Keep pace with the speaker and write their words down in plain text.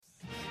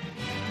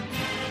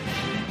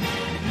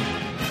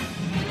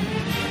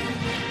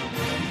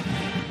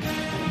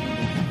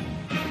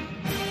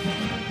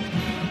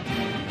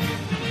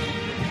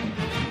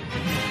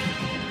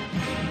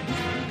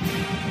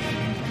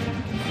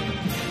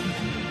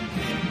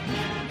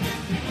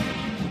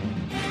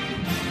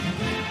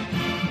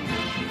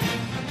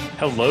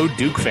Hello,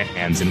 Duke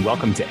fans, and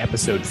welcome to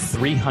episode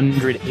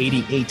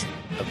 388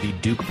 of the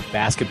Duke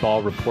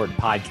Basketball Report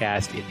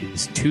podcast. It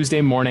is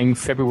Tuesday morning,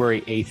 February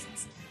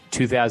 8th,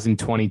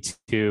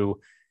 2022,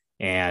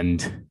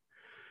 and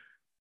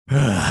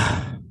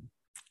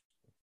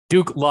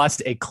Duke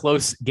lost a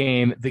close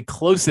game, the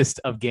closest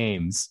of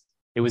games.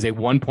 It was a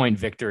 1-point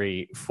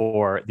victory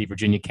for the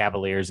Virginia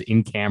Cavaliers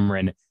in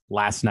Cameron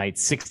last night,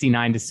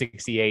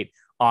 69-68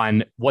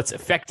 on what's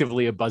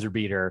effectively a buzzer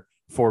beater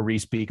for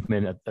Reese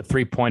Beekman, a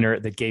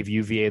three-pointer that gave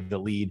UVA the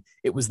lead.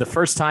 It was the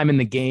first time in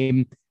the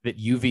game that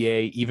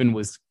UVA even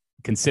was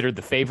considered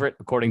the favorite,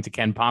 according to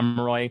Ken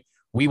Pomeroy.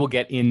 We will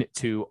get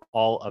into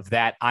all of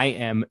that. I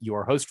am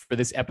your host for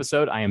this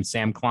episode. I am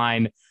Sam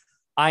Klein.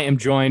 I am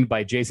joined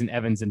by Jason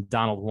Evans and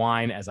Donald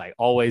Wine, as I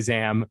always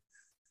am.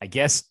 I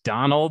guess,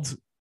 Donald,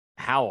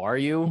 how are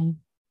you?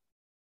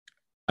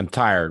 I'm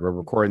tired. We're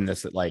recording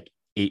this at like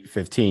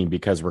 8:15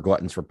 because we're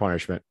gluttons for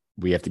punishment.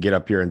 We have to get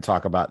up here and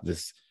talk about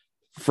this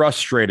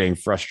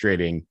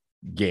frustrating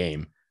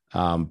game.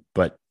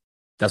 But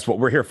that's what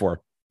we're here for.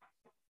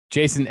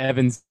 Jason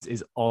Evans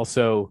is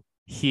also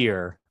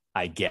here,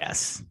 I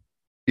guess.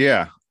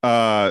 Yeah.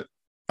 I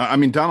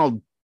mean,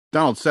 Donald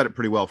said it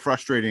pretty well.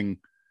 Frustrating.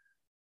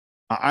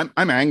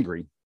 I'm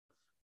angry.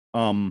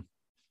 Not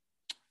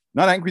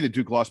angry that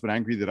Duke lost, but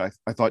angry that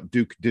I thought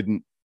Duke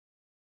didn't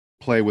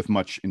play with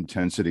much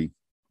intensity.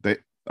 They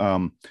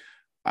I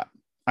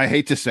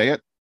hate to say it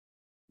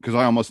because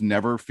I almost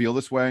never feel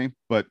this way,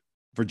 but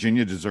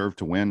Virginia deserved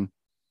to win.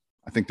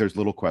 I think there's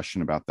little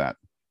question about that.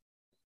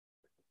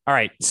 All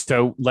right,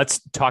 so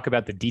let's talk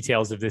about the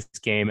details of this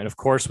game. And of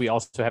course, we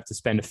also have to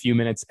spend a few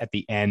minutes at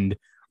the end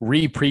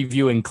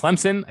re-previewing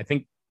Clemson. I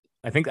think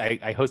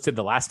I hosted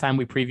the last time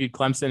we previewed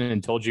Clemson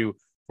and told you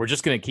we're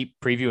just going to keep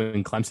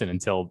previewing Clemson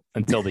until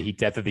the heat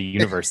death of the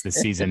universe this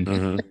season.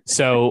 Mm-hmm.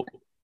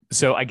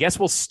 So I guess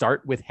we'll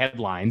start with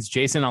headlines.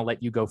 Jason, I'll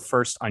let you go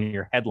first on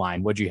your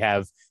headline. What'd you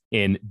have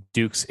in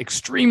Duke's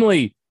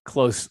extremely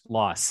close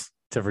loss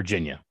to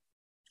Virginia?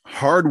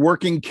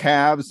 Hardworking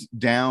Cavs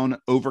down,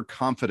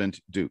 overconfident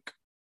Duke.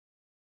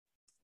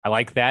 I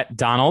like that.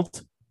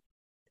 Donald?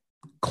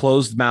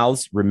 Closed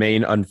mouths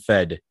remain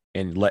unfed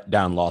and let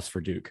down loss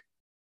for Duke.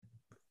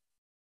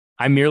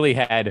 I merely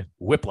had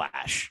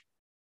whiplash.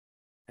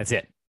 That's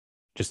it.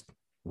 Just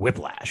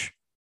whiplash.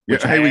 Yeah.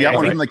 Hey, we got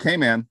one from the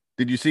K-Man.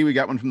 Did you see we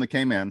got one from the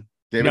K-Man?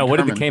 No, what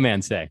did the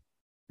K-Man say?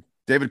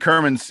 David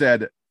Kerman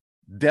said,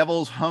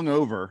 Devils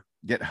hungover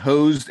get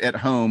hosed at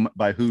home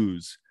by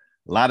who's.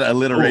 A lot of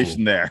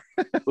alliteration there.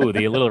 Ooh,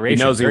 the alliteration.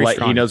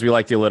 He knows we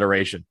like the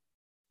alliteration.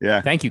 Yeah.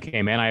 Thank you,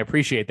 K-Man. I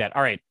appreciate that.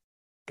 All right,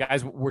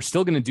 guys, we're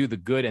still going to do the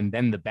good and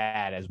then the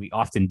bad as we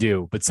often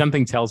do. But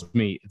something tells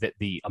me that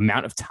the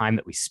amount of time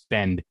that we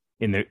spend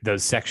in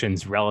those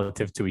sections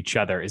relative to each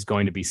other is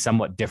going to be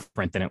somewhat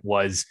different than it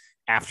was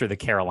after the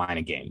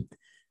Carolina game.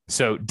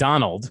 So,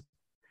 Donald,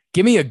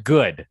 give me a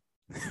good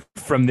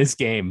from this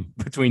game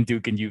between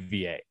Duke and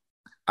UVA.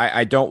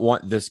 I don't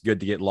want this good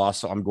to get lost,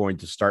 so I'm going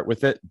to start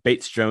with it.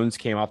 Bates Jones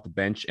came off the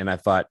bench, and I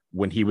thought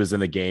when he was in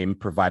the game,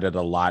 provided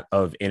a lot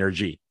of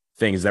energy,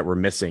 things that were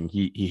missing.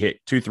 He hit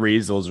 2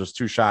 threes. Those were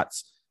 2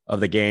 shots of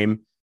the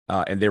game,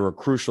 and they were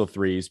crucial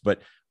threes.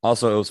 But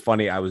also, it was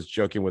funny. I was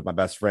joking with my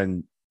best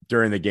friend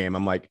during the game.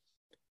 I'm like,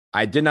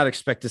 I did not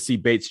expect to see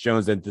Bates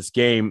Jones in this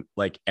game,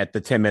 like at the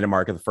 10-minute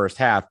mark of the first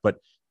half, but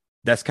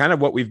that's kind of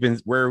what we've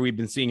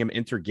been seeing him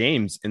enter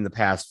games in the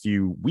past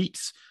few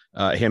weeks.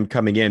 Him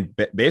coming in,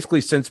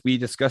 basically since we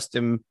discussed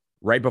him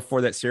right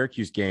before that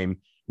Syracuse game,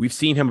 we've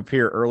seen him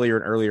appear earlier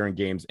and earlier in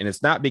games. And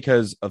it's not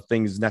because of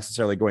things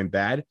necessarily going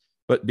bad,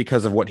 but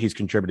because of what he's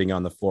contributing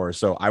on the floor.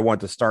 So I want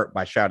to start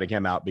by shouting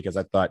him out because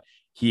I thought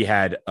he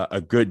had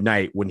a good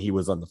night when he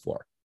was on the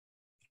floor.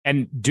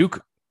 And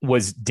Duke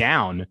was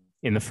down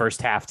in the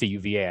first half to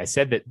UVA. I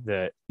said that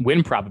the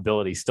win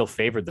probability still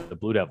favored the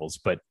Blue Devils,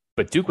 but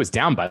Duke was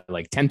down by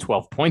like 10,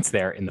 12 points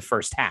there in the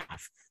first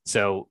half.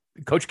 So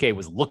Coach K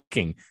was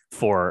looking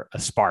for a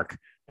spark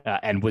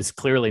and was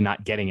clearly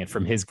not getting it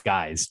from his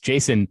guys.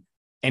 Jason,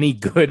 any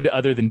good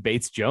other than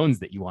Bates Jones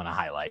that you want to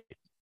highlight?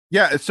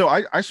 Yeah, so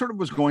I sort of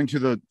was going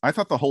to I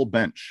thought the whole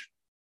bench.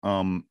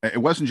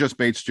 It wasn't just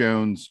Bates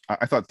Jones.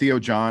 I thought Theo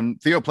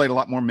played a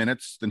lot more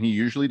minutes than he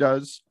usually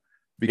does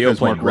because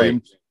Mark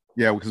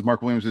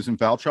Williams is in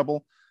foul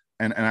trouble.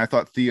 And I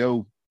thought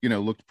Theo,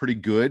 looked pretty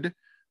good.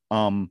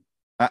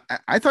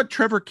 I thought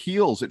Trevor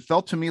Keels, it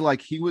felt to me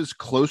like he was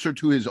closer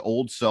to his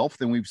old self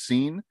than we've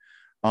seen.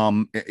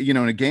 In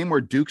a game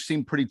where Duke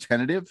seemed pretty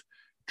tentative,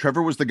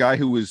 Trevor was the guy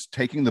who was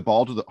taking the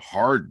ball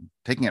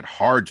taking it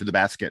hard to the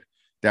basket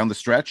down the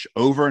stretch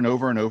over and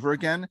over and over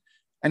again.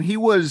 And he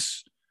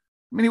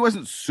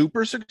wasn't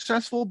super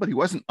successful, but he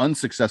wasn't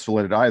unsuccessful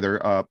at it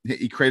either.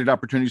 He created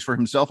opportunities for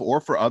himself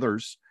or for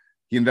others.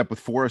 He ended up with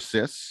 4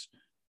 assists,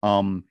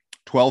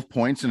 12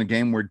 points in a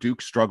game where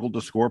Duke struggled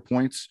to score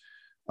points.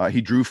 He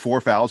drew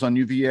 4 fouls on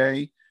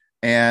UVA,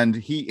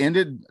 and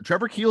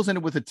Trevor Keels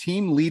ended with a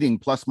team leading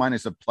plus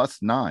minus of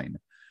 +9.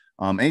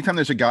 Anytime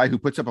there's a guy who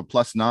puts up a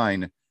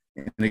 +9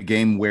 in a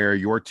game where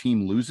your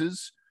team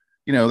loses,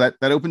 that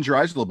opens your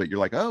eyes a little bit. You're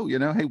like, oh,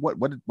 hey,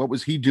 what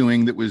was he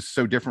doing that was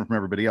so different from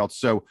everybody else?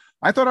 So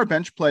I thought our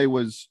bench play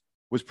was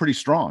pretty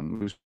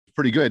strong. It was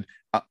pretty good.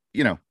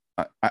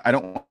 I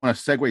don't want to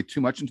segue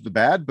too much into the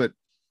bad, but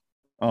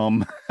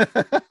I'm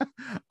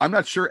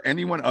not sure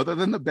anyone other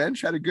than the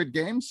bench had a good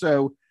game.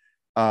 So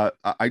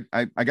I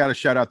got to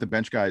shout out the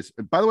bench guys.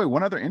 By the way,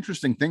 one other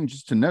interesting thing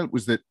just to note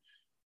was that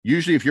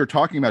usually if you're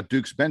talking about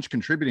Duke's bench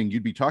contributing,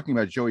 you'd be talking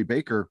about Joey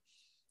Baker.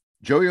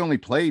 Joey only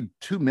played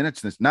 2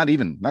 minutes in this,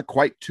 not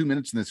quite 2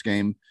 minutes in this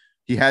game.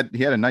 He had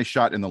a nice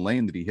shot in the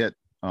lane that he hit.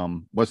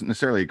 Wasn't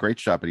necessarily a great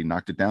shot, but he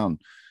knocked it down.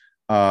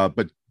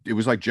 But it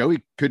was like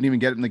Joey couldn't even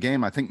get it in the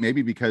game. I think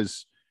maybe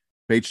because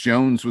Bates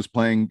Jones was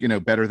playing,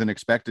 better than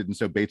expected, and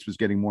so Bates was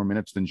getting more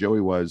minutes than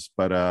Joey was.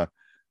 But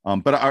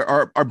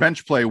our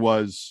bench play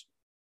was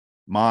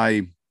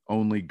my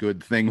only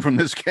good thing from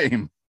this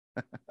game.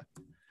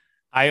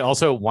 I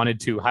also wanted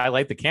to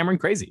highlight the Cameron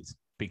Crazies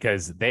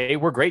because they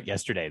were great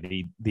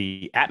yesterday.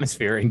 The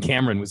atmosphere in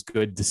Cameron was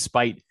good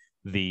despite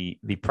the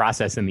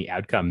process and the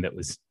outcome that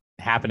was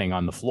happening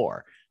on the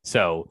floor.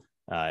 So,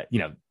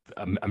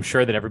 I'm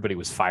sure that everybody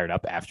was fired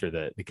up after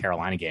the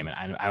Carolina game.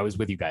 And I was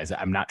with you guys.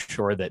 I'm not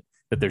sure that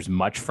there's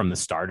much from the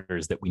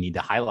starters that we need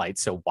to highlight.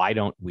 So why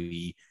don't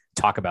we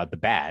talk about the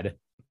bad?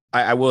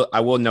 I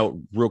will note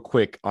real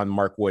quick on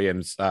Mark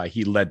Williams.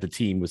 He led the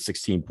team with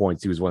 16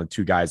 points. He was one of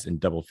 2 guys in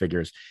double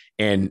figures.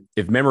 And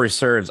if memory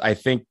serves, I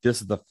think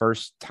this is the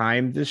first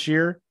time this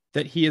year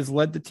that he has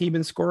led the team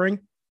in scoring.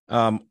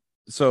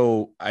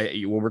 So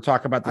when we're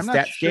talking about the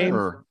stats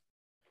game,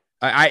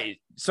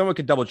 someone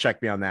could double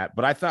check me on that,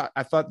 but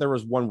I thought there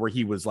was one where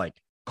he was like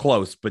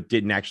close, but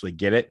didn't actually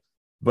get it.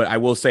 But I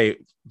will say,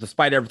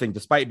 despite everything,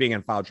 despite being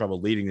in foul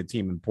trouble, leading the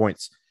team in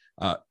points,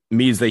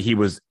 means that he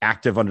was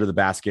active under the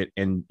basket.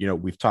 And,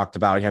 we've talked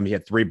about him. He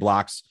had 3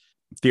 blocks.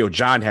 Theo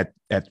John had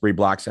 3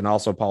 blocks, and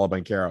also Paolo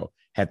Banchero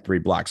had 3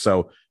 blocks.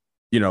 So,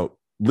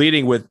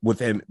 leading with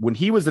him when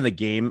he was in the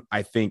game,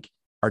 I think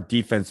our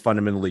defense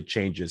fundamentally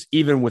changes,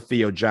 even with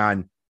Theo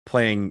John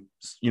playing,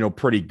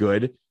 pretty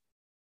good.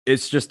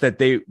 It's just that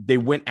they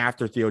went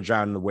after Theo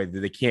John in the way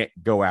that they can't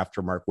go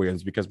after Mark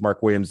Williams because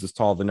Mark Williams is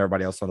taller than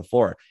everybody else on the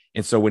floor.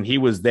 And so when he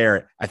was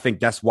there, I think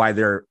that's why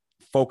their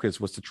focus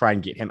was to try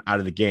and get him out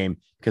of the game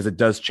because it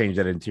does change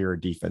that interior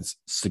defense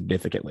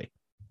significantly.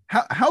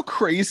 How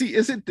crazy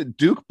is it that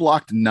Duke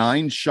blocked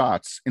 9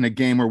 shots in a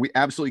game where we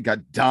absolutely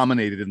got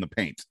dominated in the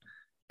paint?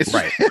 It's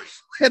right.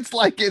 It's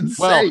like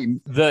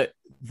insane. Well,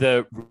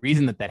 the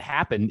reason that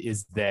happened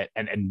is that,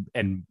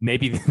 and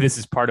maybe this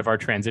is part of our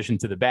transition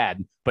to the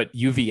bad, but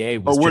UVA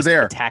was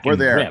attacking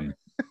the rim,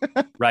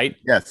 right?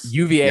 Yes.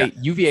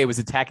 UVA was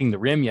attacking the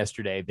rim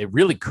yesterday. They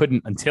really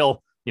couldn't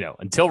until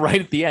right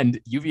at the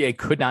end. UVA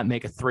could not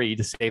make a 3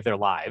 to save their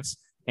lives,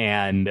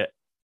 and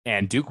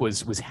Duke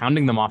was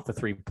hounding them off the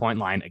 3-point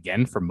line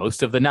again for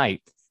most of the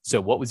night.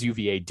 So what was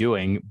UVA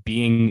doing?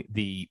 Being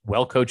the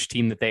well-coached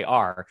team that they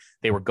are,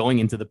 they were going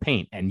into the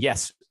paint, and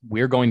yes,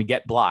 we're going to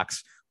get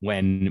blocks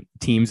when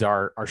teams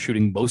are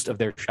shooting most of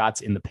their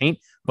shots in the paint,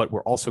 but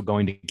we're also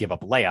going to give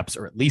up layups,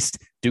 or at least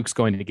Duke's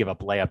going to give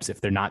up layups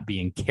if they're not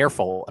being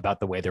careful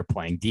about the way they're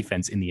playing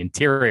defense in the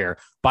interior.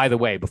 By the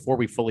way, before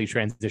we fully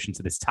transition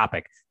to this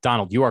topic,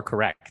 Donald, you are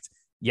correct.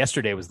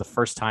 Yesterday was the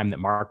first time that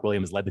Mark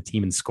Williams led the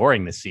team in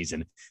scoring this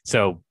season.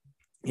 So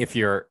if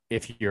you're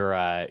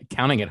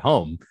counting at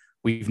home,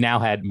 we've now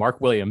had Mark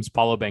Williams,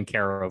 Paolo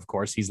Banchero, of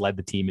course. He's led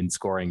the team in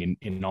scoring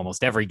in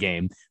almost every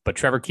game. But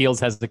Trevor Keels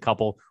has a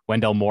couple.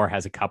 Wendell Moore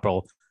has a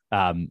couple.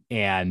 And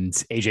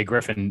AJ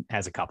Griffin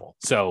has a couple.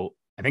 So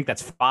I think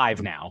that's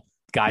 5 now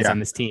guys on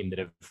this team that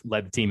have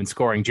led the team in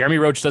scoring. Jeremy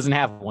Roach doesn't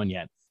have one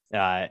yet,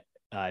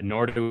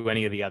 nor do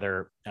any of the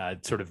other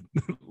sort of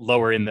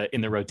lower in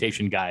the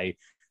rotation guy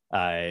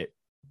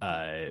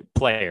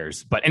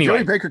players. But anyway,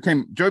 Joey Baker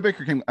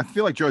came. I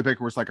feel like Joey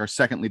Baker was like our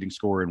second leading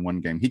scorer in one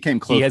game. He came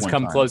close. He has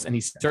come close, and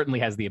he certainly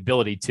has the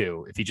ability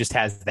to, if he just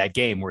has that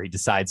game where he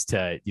decides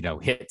to,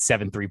 hit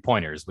 7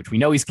 3-pointers, which we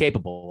know he's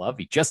capable of.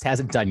 He just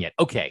hasn't done yet.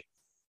 Okay.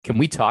 Can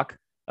we talk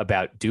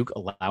about Duke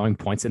allowing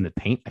points in the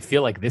paint? I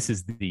feel like this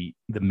is the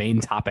main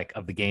topic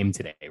of the game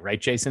today, right,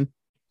 Jason?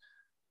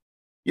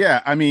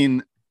 Yeah. I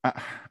mean,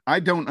 I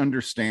don't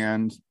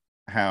understand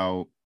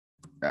how,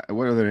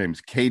 what are their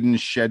names? Caden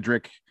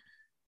Shedrick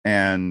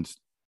and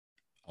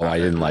I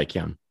didn't like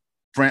him.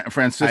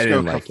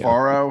 Francisco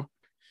Cafaro.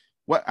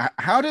 What?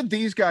 How did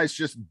these guys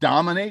just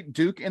dominate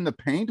Duke in the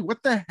paint?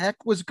 What the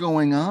heck was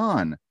going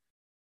on?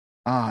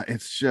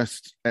 It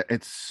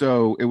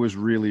was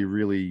really,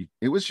 really,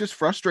 it was just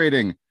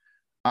frustrating.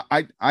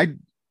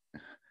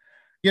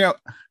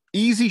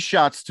 Easy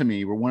shots to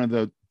me were one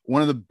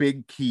of the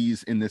big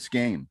keys in this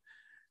game.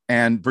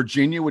 And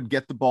Virginia would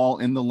get the ball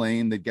in the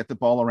lane, they'd get the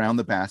ball around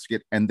the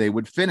basket, and they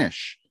would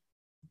finish.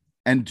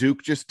 And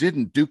Duke just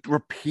didn't. Duke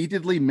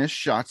repeatedly missed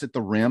shots at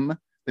the rim.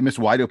 They missed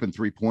wide open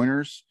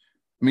 3-pointers.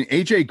 I mean,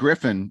 AJ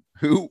Griffin,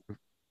 who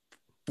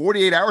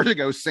 48 hours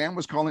ago, Sam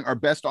was calling our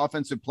best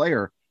offensive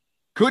player,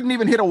 couldn't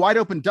even hit a wide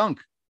open dunk.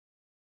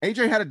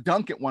 AJ had a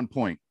dunk at one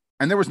point,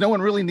 and there was no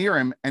one really near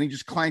him, and he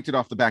just clanked it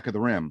off the back of the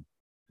rim.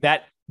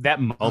 That that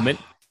moment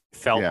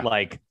felt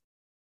like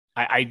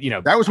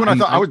that was when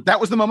that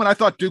was the moment I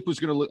thought Duke was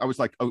going to lose. I was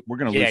like, oh, we're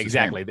going to lose. Yeah,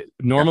 exactly.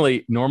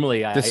 Normally,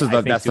 that's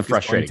the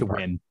frustrating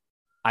part. Win.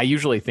 I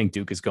usually think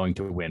Duke is going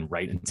to win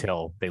right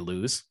until they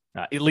lose.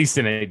 At least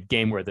in a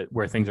game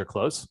where things are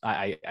close.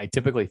 I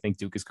typically think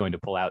Duke is going to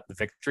pull out the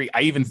victory.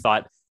 I even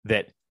thought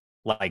that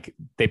like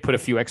they put a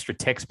few extra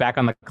ticks back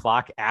on the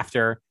clock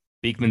after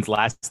Beekman's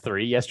last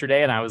 3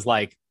 yesterday, and I was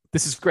like,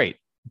 this is great.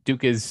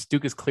 Duke is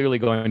clearly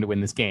going to win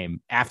this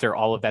game after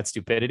all of that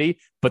stupidity.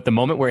 But the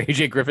moment where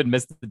AJ Griffin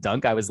missed the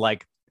dunk, I was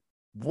like,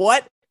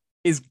 what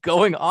is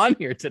going on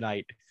here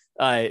tonight?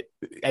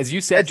 As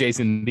you said,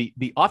 Jason,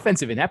 the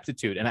offensive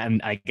ineptitude,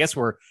 and I guess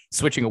we're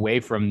switching away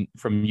from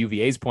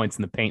UVA's points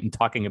in the paint and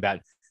talking about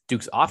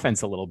Duke's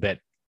offense a little bit.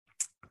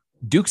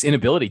 Duke's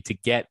inability to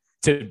get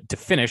to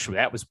finish,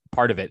 that was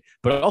part of it,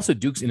 but also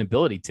Duke's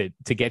inability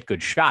to get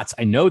good shots.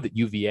 I know that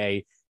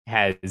UVA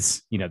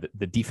has,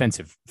 the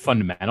defensive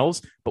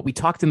fundamentals, but we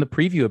talked in the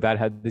preview about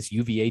how this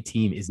UVA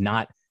team is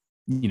not,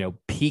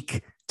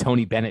 peak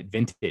Tony Bennett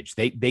vintage.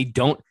 They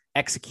don't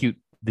execute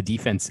the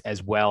defense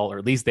as well, or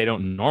at least they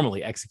don't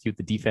normally execute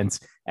the defense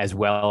as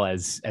well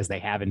as they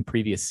have in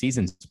previous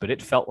seasons, but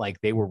it felt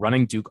like they were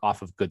running Duke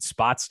off of good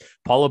spots.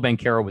 Paulo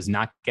Banchero was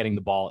not getting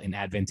the ball in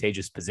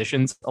advantageous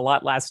positions a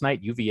lot last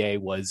night. UVA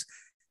was,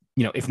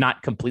 if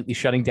not completely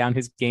shutting down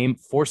his game,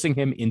 forcing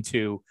him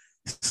into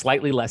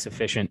slightly less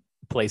efficient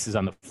places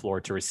on the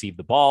floor to receive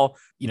the ball,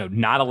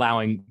 not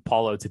allowing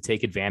Paulo to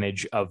take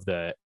advantage of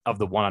the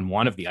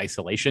one-on-one, of the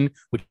isolation,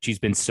 which he's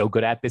been so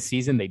good at this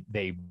season.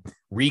 They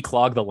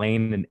reclog the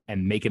lane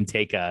and make him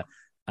take a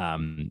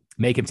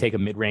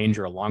mid-range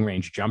or a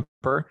long-range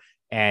jumper.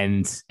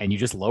 And you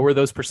just lower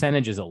those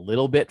percentages a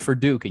little bit for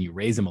Duke and you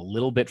raise them a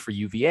little bit for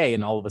UVA.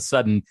 And all of a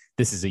sudden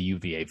this is a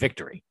UVA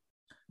victory.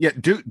 Yeah.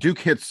 Duke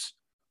hits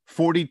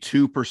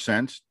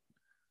 42%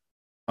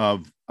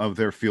 of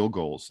their field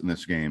goals in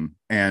this game,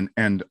 and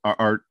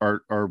our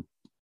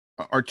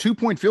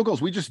 2-point field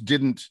goals, we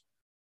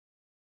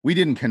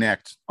didn't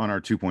connect on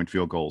our 2-point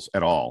field goals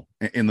at all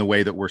in the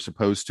way that we're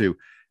supposed to.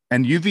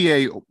 And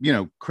UVA,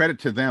 credit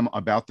to them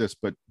about this,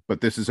 but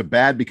this is a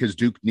bad because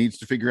Duke needs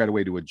to figure out a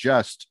way to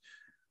adjust.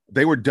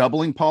 They were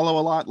doubling Paulo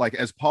a lot. Like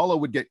as Paulo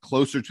would get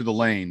closer to the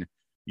lane,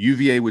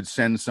 UVA would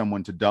send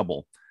someone to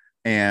double,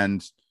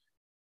 and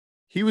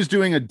he was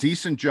doing a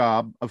decent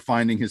job of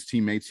finding his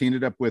teammates. He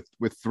ended up with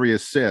 3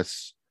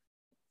 assists.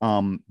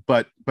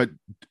 But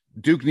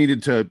Duke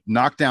needed to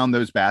knock down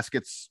those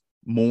baskets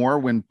more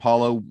when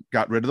Paulo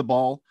got rid of the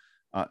ball.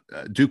 I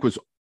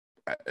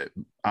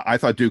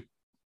thought Duke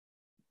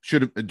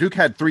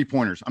had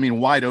 3-pointers. I mean,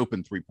 wide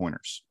open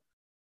 3-pointers.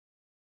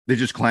 They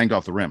just clanged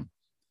off the rim,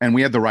 and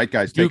we had the right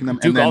guys taking them.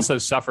 Duke also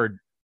suffered,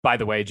 by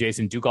the way,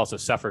 Jason, Duke also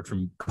suffered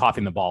from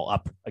coughing the ball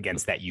up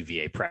against that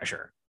UVA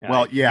pressure.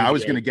 Well, yeah, UVA, I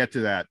was going to get to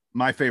that.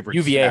 My favorite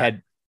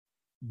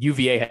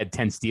UVA had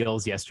 10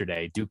 steals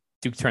yesterday. Duke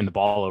turned the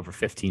ball over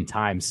 15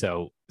 times.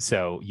 So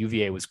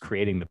UVA was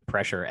creating the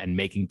pressure and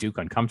making Duke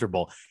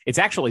uncomfortable. It's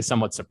actually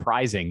somewhat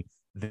surprising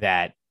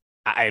that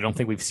I don't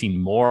think we've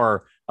seen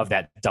more of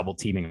that double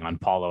teaming on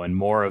Paulo and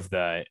more of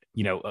the,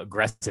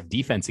 aggressive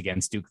defense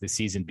against Duke this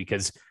season,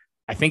 because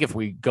I think if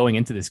we going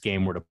into this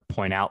game were to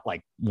point out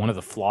like one of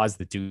the flaws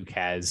that Duke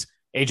has,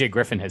 AJ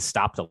Griffin has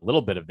stopped a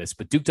little bit of this,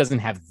 but Duke doesn't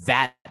have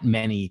that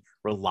many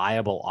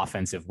reliable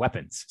offensive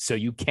weapons. So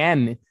you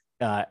can,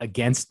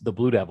 against the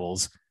Blue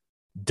Devils,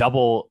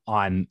 double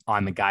on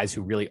the guys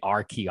who really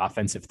are key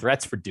offensive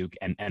threats for Duke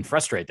and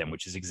frustrate them,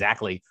 which is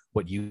exactly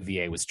what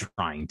UVA was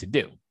trying to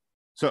do.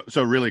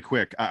 So really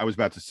quick, I was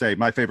about to say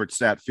my favorite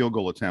stat: field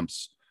goal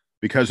attempts,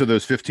 because of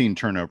those 15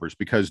 turnovers,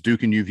 because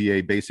Duke and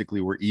UVA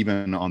basically were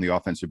even on the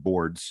offensive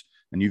boards.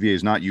 And UVA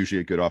is not usually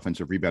a good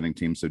offensive rebounding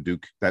team. So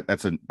Duke,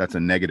 that's a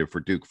negative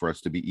for Duke for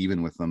us to be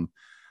even with them.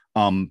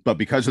 But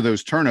because of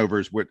those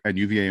turnovers, and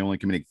UVA only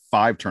committing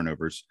 5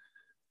 turnovers,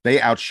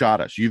 they outshot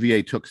us.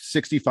 UVA took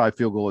 65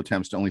 field goal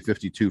attempts to only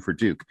 52 for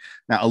Duke.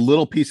 Now, a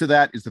little piece of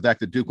that is the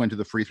fact that Duke went to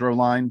the free throw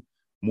line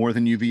more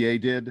than UVA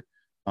did.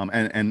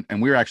 And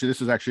this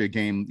was actually a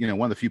game,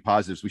 one of the few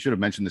positives. We should have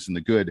mentioned this in the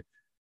good.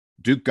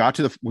 Duke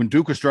when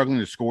Duke was struggling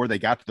to score, they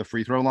got to the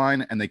free throw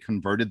line and they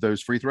converted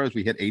those free throws.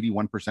 We hit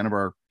 81% of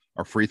our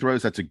free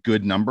throws. That's a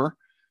good number.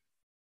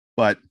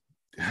 But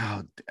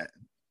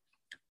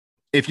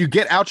if you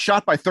get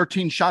outshot by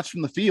 13 shots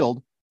from the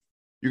field,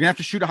 you're going to have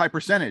to shoot a high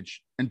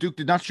percentage. And Duke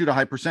did not shoot a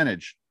high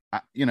percentage.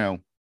 The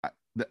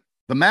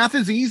math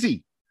is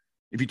easy.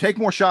 If you take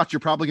more shots,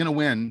 you're probably going to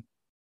win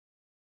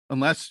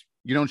unless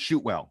you don't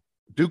shoot well.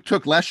 Duke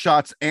took less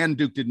shots and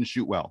Duke didn't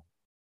shoot well.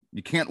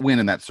 You can't win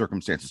in that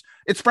circumstances.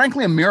 It's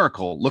frankly a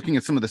miracle. Looking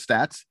at some of the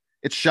stats,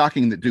 it's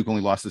shocking that Duke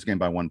only lost this game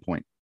by 1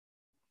 point.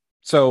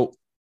 So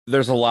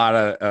there's a lot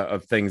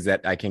of things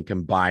that I can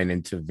combine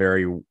into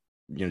very,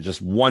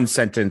 just one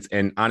sentence.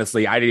 And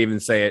honestly, I didn't even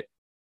say it.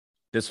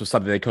 This was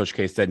something that Coach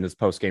K said in his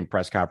post-game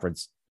press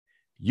conference.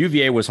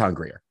 UVA was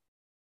hungrier.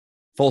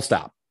 Full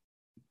stop.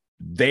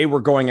 They were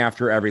going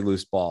after every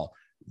loose ball.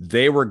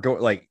 They were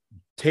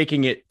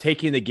taking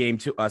the game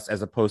to us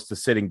as opposed to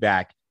sitting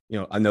back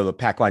I know the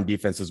pack line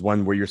defense is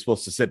one where you're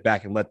supposed to sit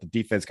back and let the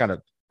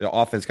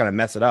offense kind of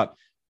mess it up,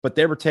 but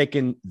they were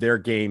taking their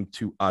game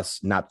to us,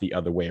 not the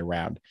other way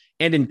around.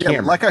 And in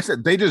Cameron, like I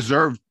said, they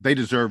deserve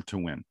to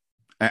win.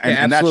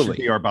 And that should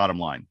be our bottom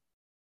line.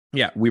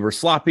 Yeah, we were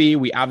sloppy.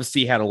 We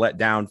obviously had a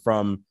letdown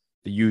from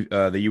the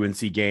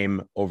UNC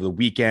game over the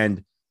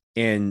weekend.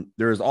 And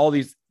there's all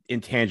these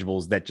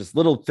intangibles that just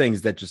little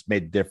things that just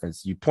made the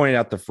difference. You pointed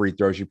out the free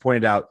throws. You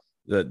pointed out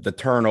the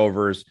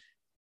turnovers.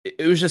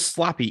 It was just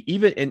sloppy.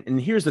 Even and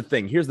here's the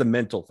thing. Here's the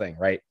mental thing,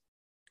 right?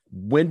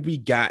 When we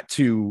got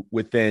to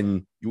we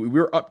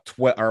were up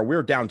 12, or we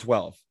were down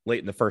 12 late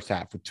in the first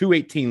half with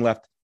 2:18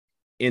 left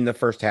in the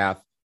first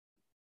half.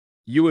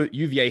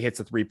 UVA hits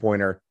a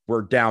 3-pointer.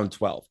 We're down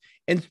 12.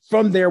 And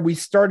from there, we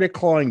started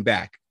clawing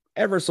back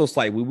ever so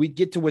slightly. We'd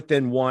get to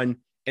within one,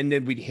 and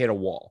then we'd hit a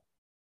wall.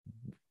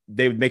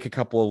 They would make a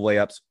couple of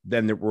layups.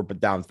 Then we're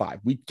down 5.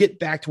 We'd get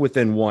back to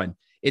within one.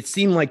 It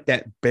seemed like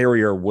that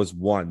barrier was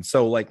won.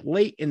 So like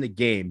late in the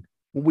game,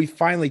 when we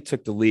finally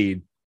took the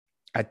lead,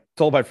 I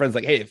told my friends,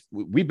 like, hey, if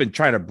we've been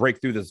trying to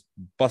bust through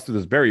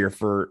this barrier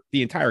for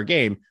the entire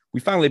game. We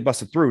finally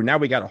busted through. Now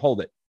we got to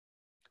hold it.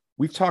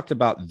 We've talked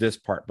about this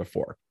part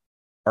before.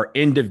 Our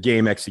end of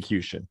game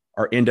execution,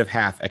 our end of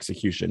half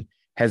execution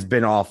has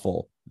been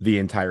awful the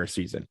entire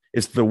season.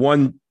 It's the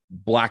one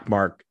black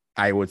mark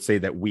I would say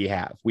that we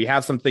have. We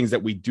have some things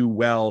that we do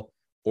well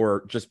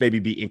or just maybe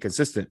be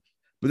inconsistent,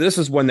 but this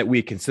is one that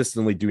we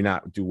consistently do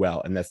not do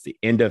well. And that's the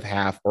end of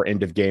half or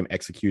end of game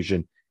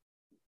execution.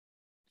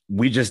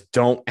 We just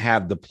don't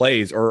have the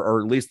plays, or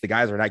at least the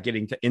guys are not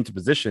getting into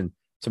position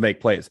to make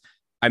plays.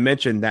 I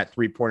mentioned that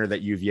 3-pointer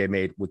that UVA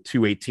made with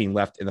 2:18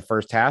 left in the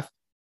first half.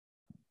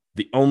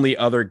 The only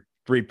other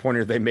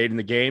 3-pointer they made in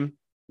the game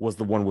was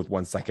the one with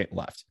 1 second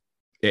left.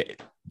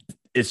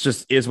 It's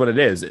just is what it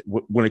is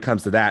when it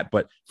comes to that.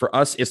 But for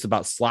us, it's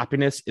about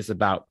sloppiness. It's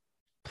about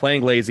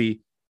playing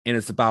lazy, and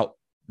it's about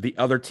the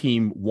other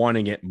team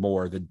wanting it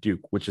more than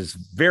Duke, which is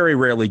very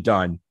rarely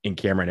done in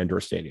Cameron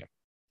Indoor Stadium.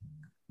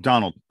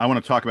 Donald, I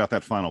want to talk about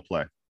that final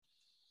play.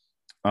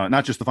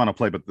 Not just the final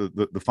play, but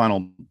the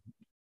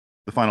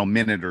final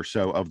minute or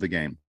so of the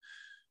game.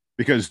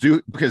 Because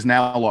Duke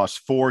now lost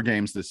 4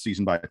 games this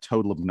season by a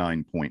total of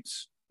 9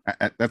 points.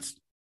 That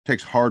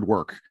takes hard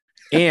work.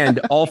 And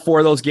all 4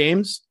 of those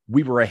games,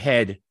 we were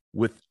ahead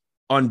with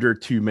under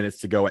 2 minutes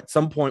to go. At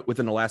some point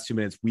within the last 2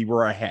 minutes, we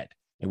were ahead,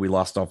 and we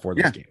lost all 4 of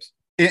those games.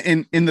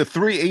 In the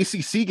 3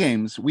 ACC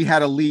games, we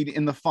had a lead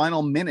in the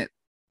final minute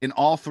in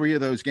all 3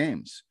 of those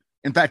games.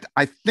 In fact,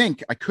 I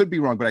could be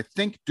wrong, but I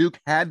think Duke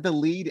had the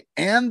lead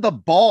and the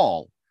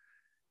ball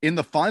in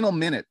the final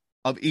minute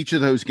of each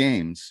of those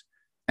games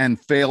and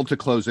failed to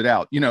close it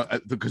out.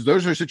 Because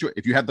those are situations,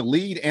 if you have the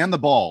lead and the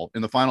ball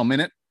in the final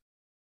minute,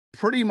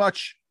 pretty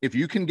much if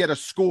you can get a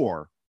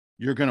score,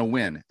 you're going to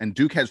win. And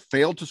Duke has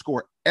failed to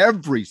score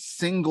every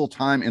single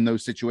time in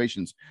those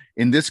situations.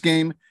 In this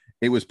game,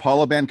 it was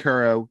Paolo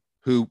Banchero,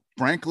 who,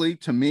 frankly,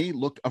 to me,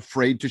 looked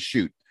afraid to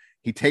shoot.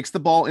 He takes the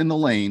ball in the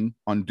lane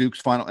on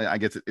Duke's final. I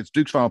guess it's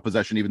Duke's final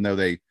possession, even though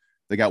they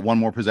got one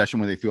more possession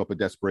when they threw up a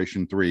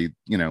desperation 3.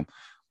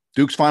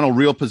 Duke's final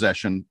real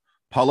possession.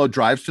 Paulo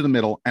drives to the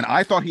middle, and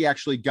I thought he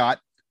actually got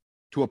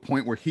to a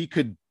point where he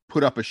could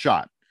put up a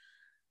shot,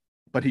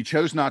 but he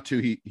chose not to.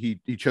 He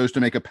chose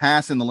to make a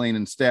pass in the lane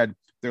instead.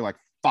 There are like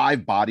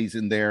 5 bodies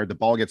in there. The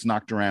ball gets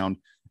knocked around,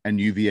 and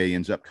UVA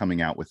ends up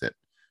coming out with it.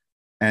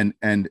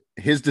 And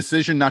his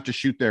decision not to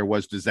shoot there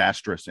was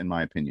disastrous, in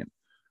my opinion.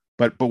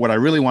 But what I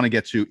really want to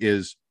get to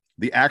is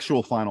the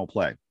actual final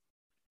play,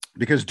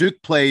 because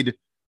Duke played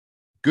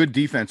good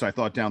defense, I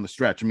thought, down the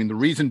stretch. I mean, the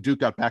reason Duke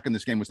got back in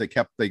this game was they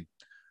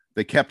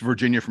kept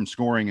Virginia from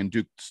scoring, and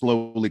Duke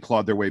slowly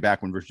clawed their way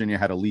back when Virginia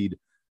had a lead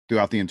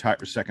throughout the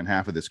entire second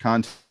half of this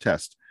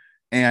contest.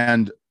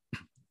 And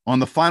on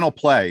the final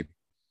play,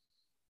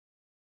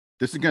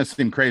 this is going to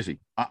seem crazy.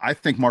 I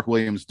think Mark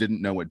Williams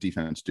didn't know what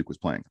defense Duke was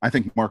playing. I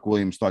think Mark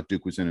Williams thought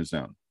Duke was in his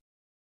zone,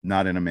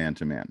 not in a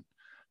man-to-man.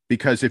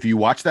 Because if you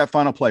watch that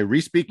final play,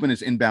 Reese Beekman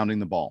is inbounding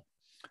the ball,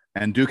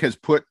 and Duke has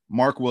put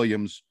Mark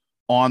Williams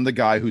on the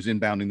guy who's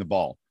inbounding the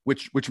ball,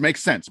 which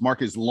makes sense.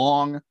 Mark is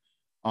long.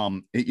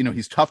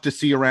 He's tough to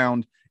see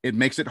around. It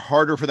makes it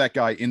harder for that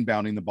guy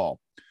inbounding the ball.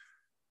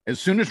 As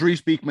soon as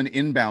Reese Beekman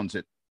inbounds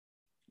it,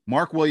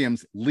 Mark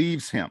Williams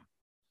leaves him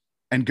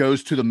and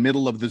goes to the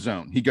middle of the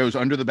zone. He goes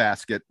under the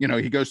basket.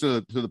 He goes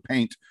to the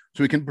paint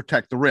so he can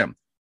protect the rim.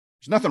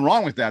 There's nothing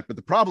wrong with that, but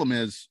the problem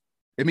is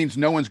it means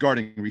no one's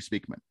guarding Reese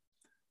Beekman.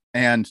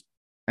 And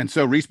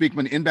so Reese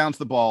Beekman inbounds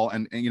the ball,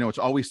 and it's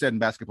always said in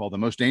basketball, the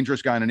most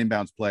dangerous guy in an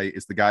inbounds play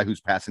is the guy who's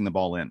passing the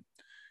ball in.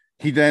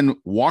 He then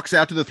walks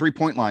out to the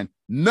 3-point line.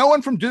 No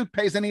one from Duke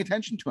pays any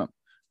attention to him.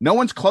 No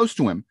one's close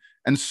to him.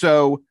 And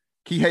so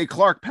Kihei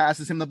Clark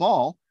passes him the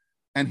ball,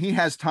 and he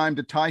has time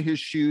to tie his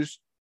shoes,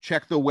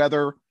 check the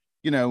weather,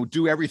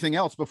 do everything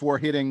else before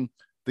hitting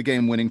the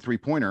game-winning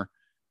 3-pointer.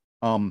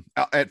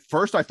 At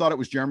first, I thought it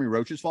was Jeremy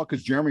Roach's fault,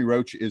 because Jeremy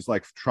Roach is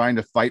like trying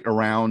to fight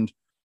around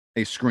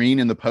a screen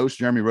in the post.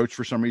 Jeremy Roach,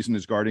 for some reason,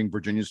 is guarding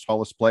Virginia's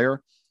tallest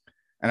player.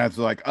 And I was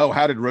like, oh,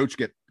 how did Roach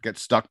get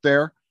stuck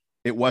there?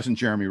 it wasn't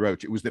Jeremy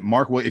Roach. It was that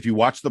Mark. If you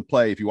watch the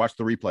play, if you watch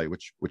the replay,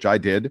 which I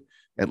did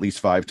at least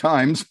 5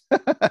 times,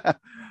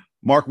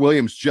 Mark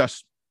Williams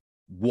just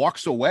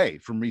walks away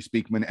from Reese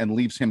Beekman and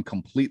leaves him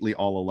completely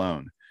all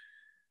alone.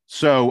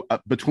 So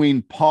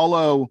between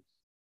Paulo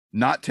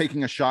not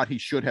taking a shot he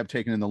should have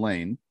taken in the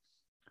lane,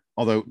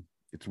 although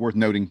it's worth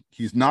noting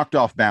he's knocked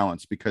off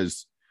balance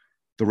because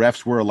the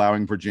refs were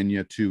allowing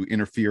Virginia to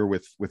interfere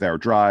with our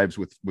drives.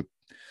 With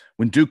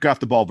when Duke got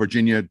the ball,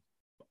 Virginia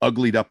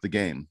uglied up the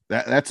game.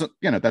 That's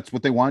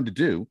what they wanted to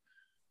do.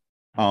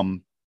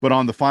 But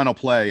on the final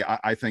play,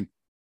 I think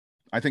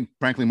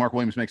frankly Mark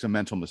Williams makes a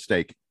mental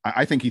mistake.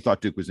 I think he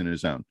thought Duke was in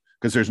his zone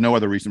because there's no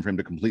other reason for him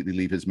to completely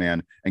leave his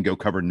man and go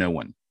cover no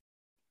one.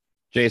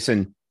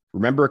 Jason,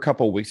 remember a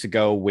couple of weeks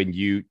ago when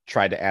you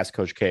tried to ask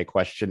Coach K a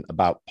question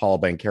about Paulo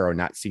Banchero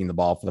not seeing the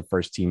ball for the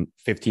first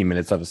 15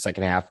 minutes of the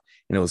second half,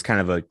 and it was kind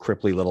of a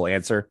cripply little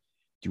answer?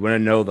 Do you want to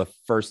know the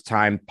first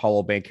time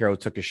Paulo Banchero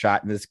took a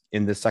shot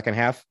in this second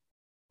half?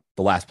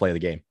 The last play of the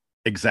game.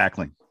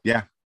 Exactly.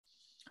 Yeah.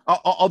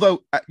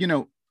 Although,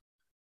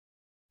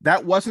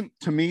 that wasn't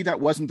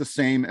the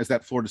same as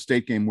that Florida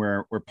State game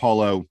where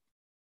Paulo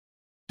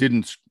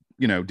didn't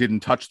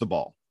touch the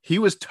ball. He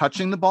was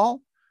touching the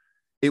ball.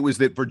 It was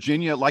that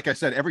Virginia, like I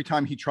said, every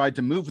time he tried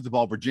to move with the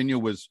ball, Virginia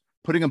was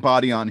putting a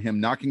body on him,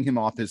 knocking him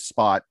off his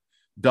spot,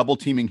 double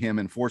teaming him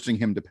and forcing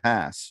him to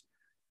pass.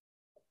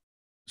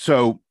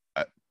 So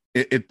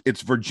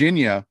it's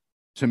Virginia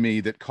to me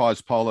that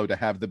caused Paulo to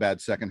have the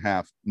bad second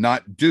half,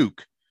 not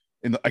Duke.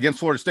 Against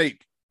Florida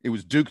State, it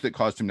was Duke that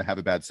caused him to have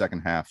a bad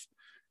second half.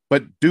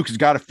 But Duke has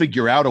got to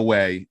figure out a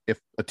way. If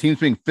a team's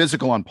being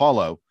physical on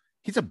Paulo,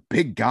 he's a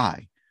big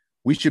guy.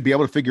 We should be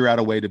able to figure out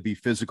a way to be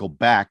physical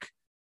back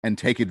and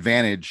take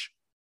advantage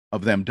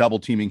of them double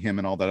teaming him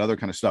and all that other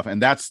kind of stuff.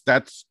 And that's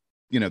that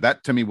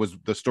to me was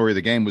the story of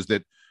the game, was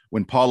that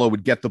when Paulo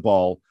would get the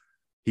ball,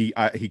 he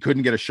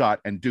couldn't get a shot,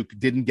 and Duke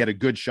didn't get a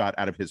good shot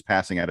out of his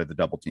passing out of the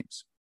double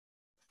teams.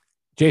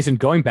 Jason,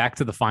 going back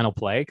to the final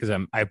play, because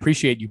I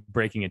appreciate you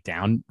breaking it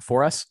down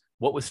for us.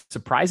 What was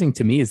surprising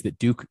to me is that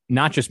Duke,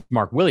 not just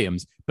Mark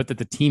Williams, but that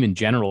the team in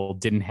general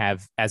didn't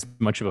have as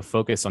much of a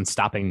focus on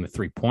stopping the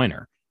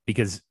 3-pointer,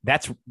 because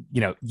that's,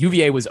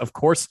 UVA was, of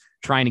course,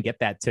 trying to get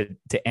that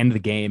to end the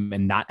game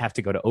and not have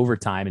to go to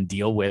overtime and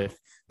deal with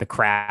the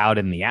crowd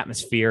and the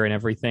atmosphere and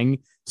everything.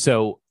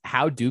 So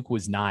how Duke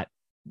was not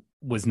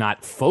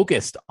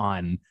focused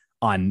on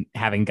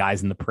having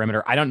guys in the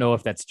perimeter. I don't know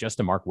if that's just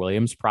a Mark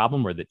Williams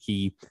problem or that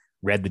he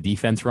read the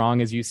defense wrong,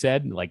 as you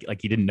said, like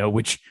he didn't know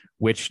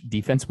which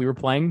defense we were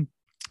playing,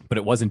 but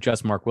it wasn't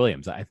just Mark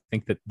Williams. I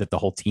think that the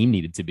whole team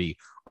needed to be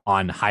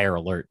on higher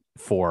alert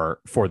for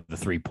the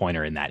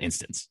 3-pointer in that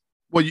instance.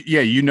 Well,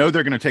 yeah,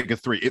 they're going to take a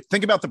 3.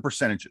 Think about the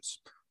percentages.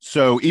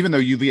 So even though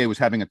UVA was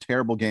having a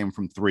terrible game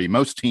from 3,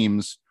 most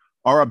teams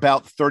are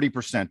about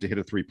 30% to hit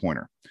a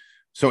 3-pointer.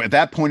 So at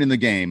that point in the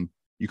game,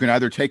 you can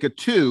either take a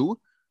 2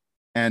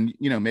 and,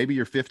 maybe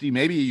you're 50,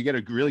 maybe you get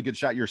a really good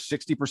shot. You're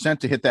 60%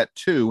 to hit that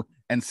 2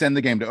 and send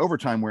the game to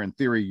overtime, where in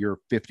theory you're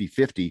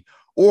 50-50,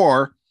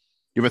 or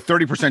you have a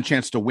 30%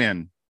 chance to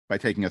win by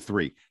taking a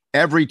 3.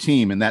 Every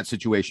team in that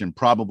situation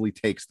probably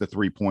takes the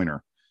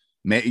 3-pointer.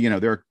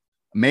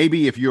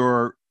 Maybe if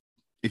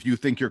you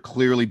think you're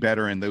clearly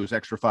better in those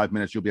extra 5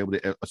 minutes, you'll be able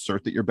to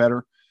assert that you're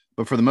better.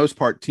 But for the most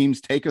part,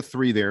 teams take a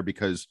 3 there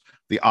because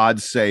the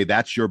odds say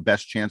that's your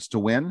best chance to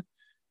win.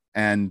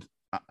 And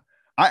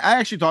I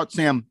actually thought,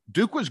 Sam,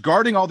 Duke was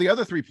guarding all the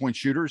other 3-point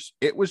shooters.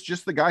 It was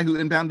just the guy who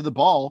inbounded the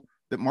ball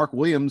that Mark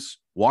Williams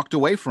walked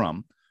away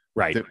from.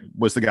 Right. That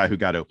was the guy who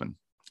got open.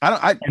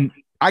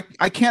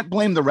 I can't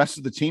blame the rest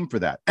of the team for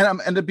that.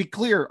 And to be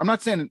clear, I'm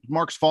not saying it's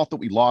Mark's fault that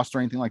we lost or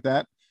anything like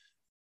that.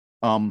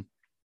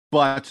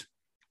 But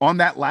on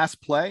that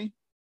last play,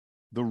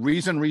 the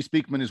reason Reese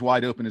Beekman is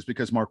wide open is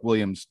because Mark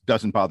Williams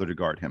doesn't bother to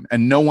guard him,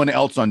 and no one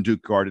else on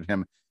Duke guarded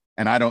him.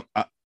 And I don't,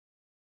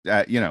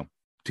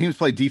 teams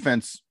play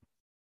defense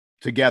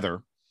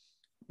together,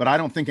 but I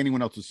don't think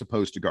anyone else is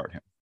supposed to guard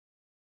him.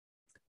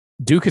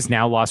 Duke has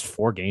now lost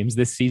 4 games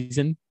this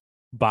season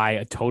by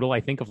a total,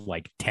 I think, of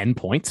like 10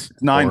 points.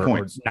 9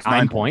 points.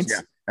 9 points.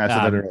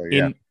 Yeah.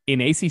 Earlier,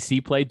 in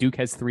ACC play, Duke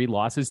has 3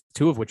 losses,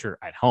 2 of which are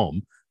at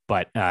home.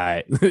 But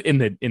in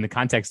the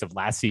context of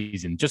last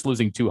season, just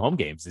losing 2 home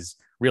games is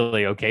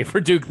really okay for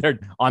Duke. They're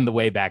on the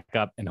way back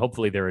up, and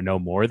hopefully there are no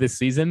more this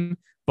season.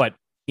 But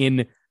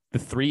in the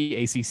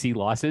 3 ACC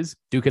losses,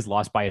 Duke has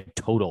lost by a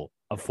total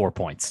of 4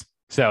 points.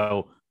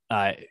 So,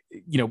 I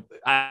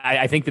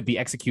think that the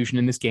execution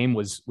in this game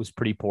was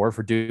pretty poor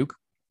for Duke.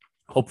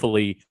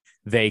 Hopefully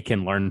they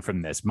can learn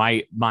from this.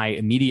 My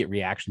immediate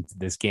reaction to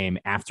this game,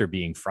 after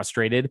being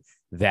frustrated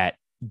that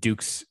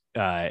Duke's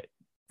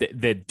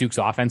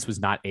offense was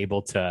not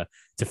able to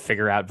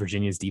figure out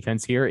Virginia's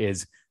defense here,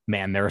 is,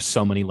 man, there are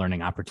so many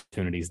learning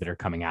opportunities that are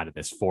coming out of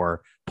this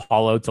for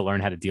Paulo to learn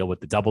how to deal with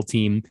the double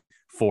team,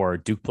 for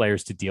Duke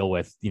players to deal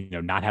with,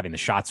 not having the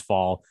shots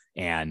fall,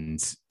 and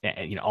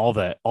all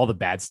the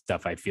bad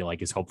stuff. I feel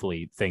like is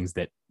hopefully things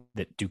that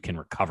Duke can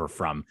recover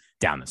from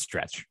down the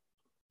stretch.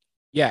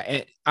 Yeah.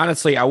 And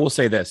honestly, I will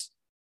say this.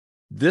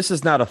 this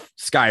is not a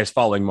sky is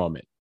falling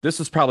moment. This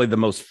is probably the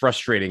most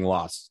frustrating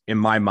loss in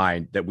my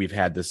mind that we've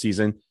had this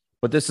season,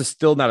 but this is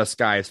still not a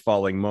sky is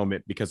falling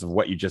moment because of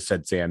what you just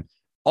said, Sam.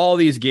 All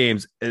these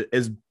games,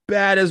 as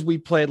bad as we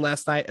played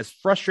last night, as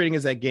frustrating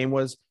as that game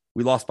was,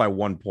 we lost by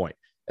 1 point.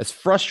 As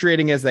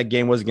frustrating as that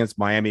game was against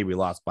Miami, we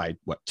lost by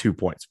 2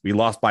 points. We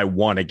lost by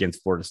 1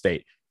 against Florida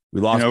State.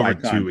 We lost by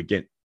 2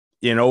 again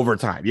in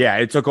overtime. Yeah,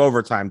 it took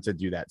overtime to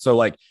do that. So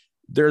like,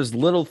 there's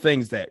little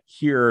things that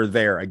here or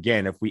there,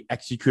 again, if we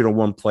execute on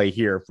one play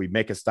here, if we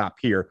make a stop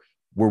here,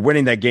 we're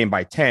winning that game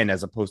by 10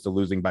 as opposed to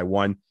losing by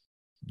 1.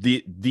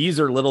 These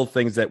are little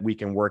things that we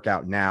can work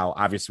out now.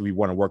 Obviously, we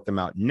want to work them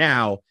out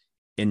now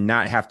and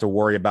not have to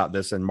worry about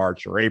this in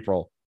March or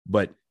April.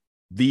 But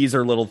these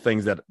are little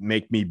things that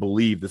make me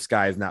believe the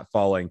sky is not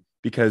falling,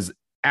 because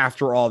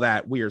after all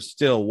that, we are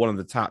still one of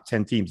the top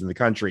 10 teams in the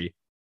country.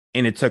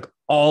 And it took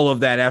all of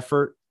that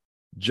effort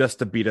just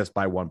to beat us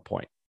by 1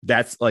 point.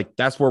 That's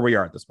where we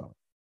are at this moment.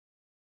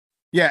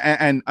 Yeah.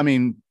 And I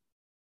mean,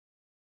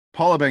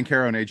 Paolo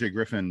Banchero and AJ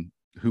Griffin,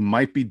 who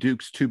might be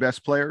Duke's 2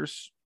 best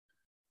players.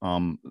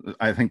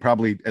 I think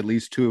probably at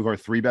least 2 of our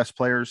 3 best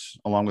players,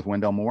 along with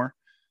Wendell Moore,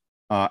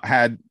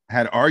 had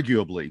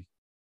arguably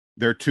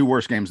their 2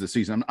 worst games this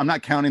season. I'm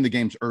not counting the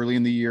games early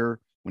in the year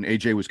when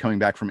AJ was coming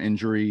back from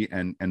injury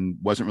and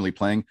wasn't really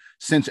playing.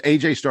 Since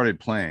AJ started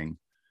playing,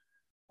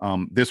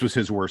 this was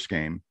his worst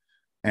game.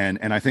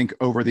 And I think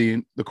over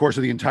the course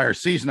of the entire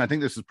season, I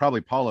think this is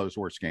probably Paulo's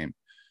worst game.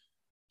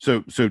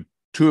 So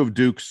 2 of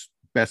Duke's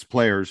best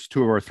players,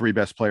 2 of our 3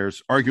 best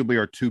players, arguably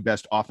our 2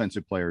 best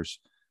offensive players,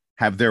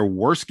 have their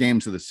worst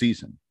games of the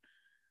season,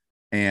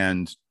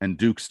 and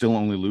Duke still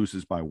only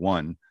loses by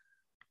 1.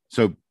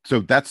 So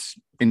that's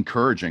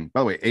encouraging. By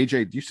the way,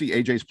 AJ, do you see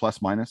AJ's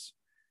plus minus?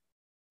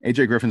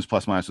 AJ Griffin's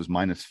plus minus was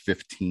minus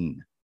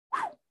 15.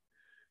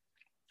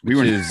 Which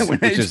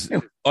is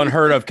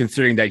unheard of,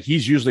 considering that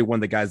he's usually one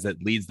of the guys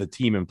that leads the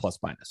team in plus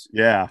minus.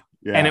 Yeah.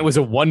 And it was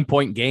a 1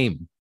 point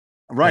game.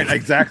 Right.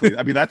 Exactly.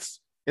 I mean,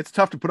 it's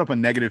tough to put up a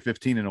negative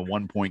 15 in a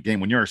 1 point game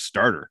when you're a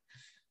starter.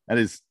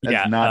 That's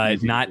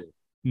not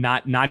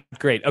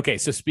great. Okay.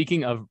 So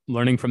speaking of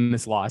learning from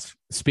this loss,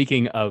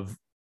 speaking of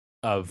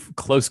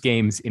close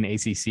games in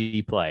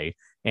ACC play,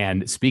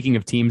 and speaking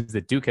of teams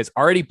that Duke has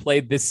already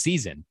played this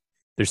season,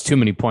 there's too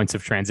many points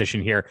of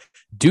transition here.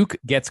 Duke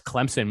gets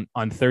Clemson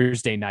on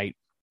Thursday night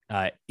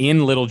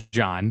in Little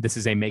John. This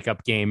is a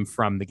makeup game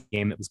from the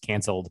game that was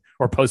canceled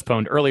or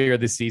postponed earlier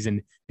this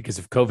season because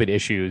of COVID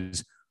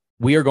issues.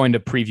 We are going to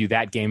preview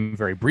that game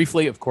very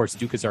briefly. Of course,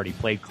 Duke has already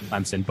played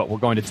Clemson, but we're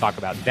going to talk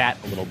about that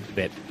a little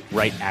bit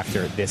right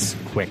after this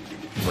quick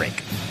break.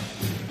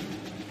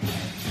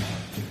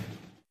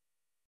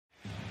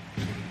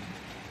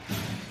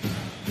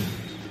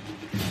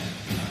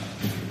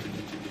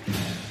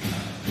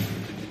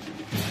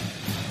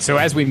 So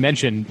as we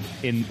mentioned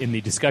in the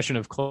discussion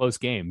of close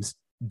games,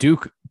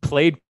 Duke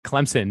played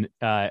Clemson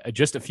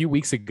just a few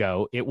weeks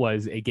ago. It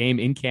was a game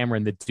in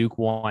Cameron that Duke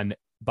won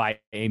by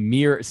a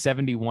mere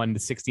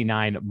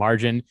 71-69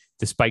 margin,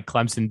 despite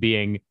Clemson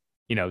being,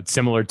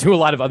 similar to a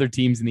lot of other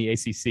teams in the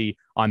ACC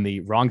on the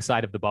wrong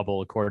side of the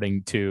bubble,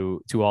 according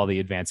to all the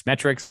advanced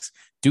metrics.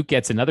 Duke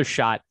gets another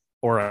shot,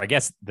 or I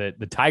guess the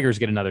Tigers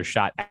get another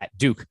shot at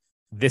Duke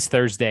this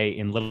Thursday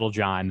in Little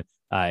John.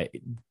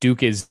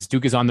 Duke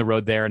is on the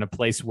road there in a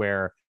place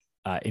where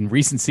in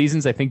recent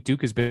seasons, I think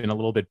Duke has been a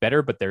little bit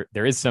better, but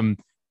there is some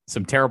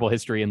terrible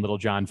history in Little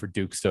John for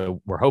Duke.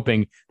 So we're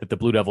hoping that the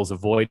Blue Devils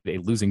avoid a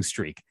losing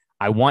streak.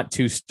 I want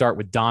to start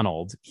with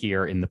Donald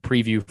here in the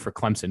preview for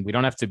Clemson. We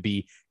don't have to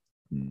be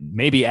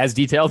maybe as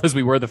detailed as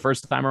we were the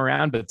first time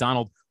around, but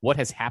Donald, what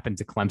has happened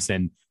to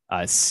Clemson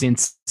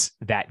since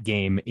that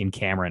game in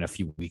Cameron a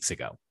few weeks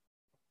ago?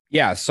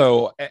 Yeah,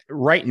 so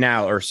right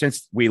now, or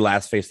since we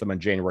last faced them on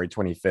January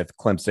 25th,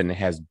 Clemson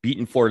has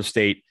beaten Florida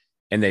State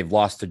and they've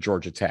lost to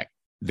Georgia Tech.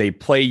 They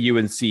play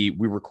UNC.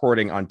 We're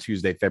recording on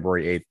Tuesday,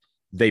 February 8th.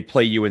 They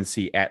play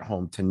UNC at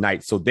home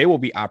tonight. So they will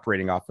be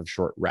operating off of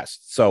short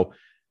rest. So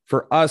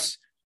for us,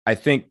 I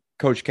think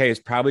Coach K is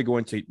probably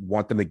going to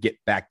want them to get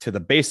back to the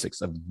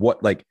basics of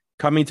what, like,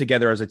 coming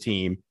together as a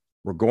team.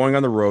 We're going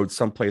on the road,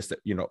 someplace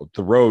that,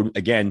 the road,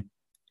 again,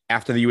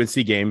 after the UNC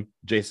game,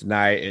 Jason and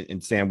I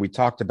and Sam, we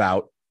talked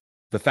about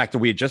the fact that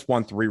we had just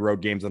won 3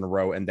 road games in a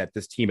row and that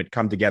this team had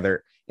come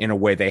together in a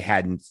way they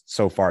hadn't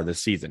so far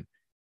this season.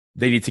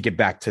 They need to get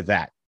back to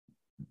that.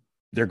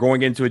 They're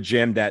going into a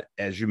gym that,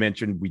 as you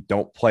mentioned, we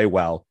don't play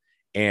well.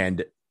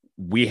 And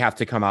we have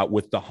to come out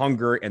with the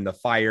hunger and the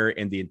fire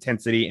and the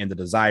intensity and the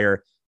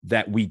desire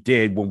that we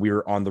did when we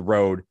were on the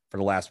road for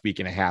the last week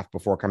and a half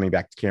before coming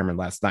back to Cameron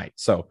last night.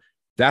 So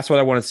that's what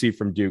I want to see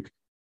from Duke.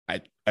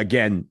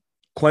 Again,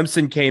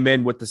 Clemson came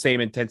in with the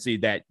same intensity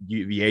that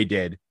UVA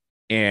did,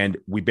 and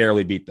we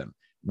barely beat them.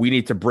 We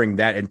need to bring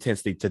that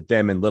intensity to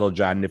them in Little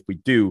John. And if we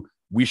do,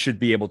 we should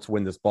be able to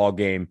win this ball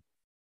game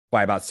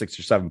by about 6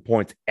 or 7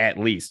 points at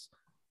least.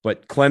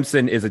 But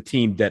Clemson is a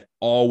team that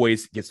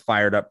always gets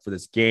fired up for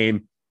this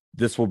game.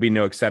 This will be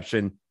no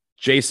exception.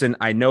 Jason,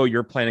 I know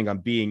you're planning on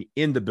being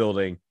in the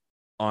building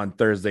on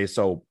Thursday,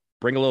 so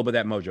bring a little bit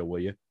of that mojo, will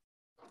you?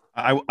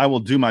 I will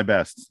do my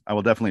best. I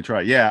will definitely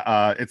try.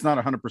 Yeah, it's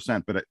not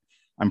 100%, but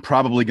I'm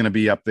probably going to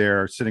be up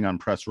there sitting on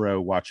press row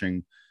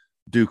watching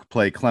Duke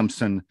play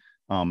Clemson.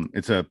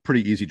 It's a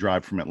pretty easy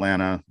drive from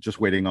Atlanta, just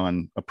waiting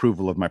on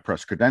approval of my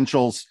press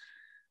credentials.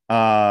 This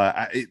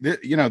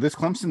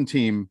Clemson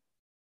team,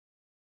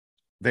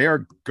 they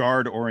are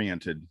guard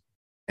oriented.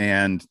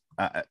 And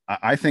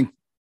I think,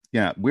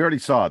 yeah, we already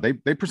saw they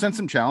present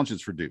some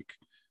challenges for Duke.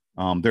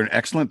 They're an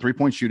excellent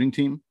 3-point shooting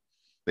team.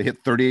 They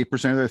hit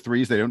 38% of their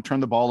threes. They don't turn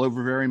the ball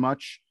over very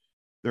much.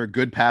 They're a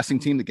good passing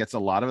team that gets a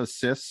lot of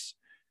assists.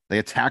 They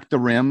attack the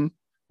rim,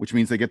 which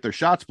means they get their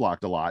shots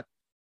blocked a lot.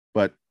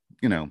 But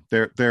they're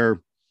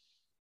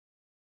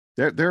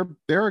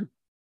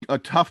a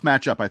tough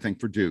matchup, I think,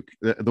 for Duke.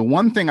 The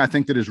one thing I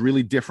think that is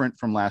really different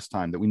from last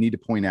time that we need to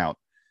point out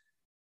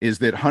is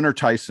that Hunter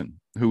Tyson,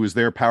 who is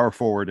their power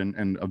forward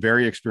and a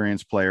very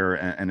experienced player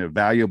and a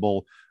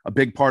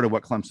big part of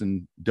what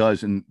Clemson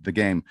does in the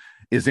game,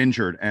 is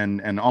injured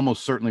and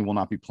almost certainly will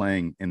not be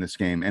playing in this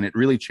game. And it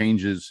really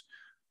changes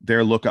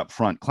their look up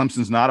front.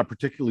 Clemson's not a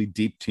particularly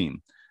deep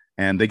team,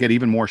 and they get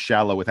even more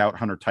shallow without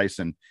Hunter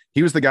Tyson.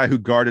 He was the guy who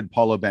guarded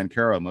Paulo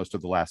Banchero most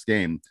of the last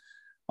game.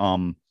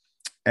 They're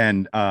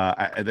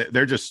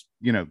just,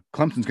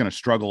 Clemson's going to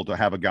struggle to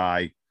have a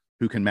guy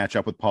who can match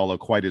up with Paulo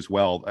quite as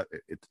well.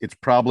 It's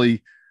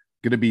probably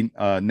going to be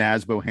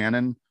Naz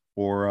Bohannon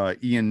or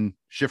Ian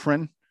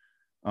Schifrin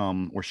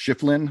or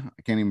Shiflin.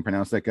 I can't even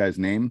pronounce that guy's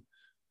name,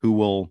 who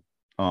will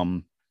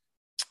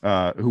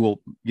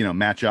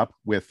match up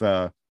with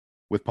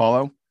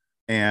Paulo.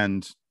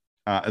 And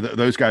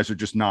those guys are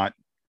just not,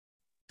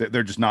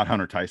 they're just not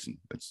Hunter Tyson.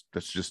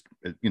 That's just,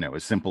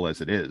 as simple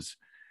as it is.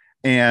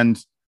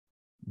 And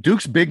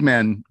Duke's big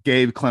men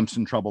gave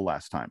Clemson trouble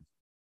last time.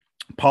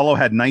 Paulo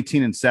had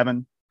 19 and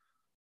 7.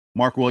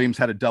 Mark Williams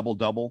had a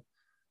double-double.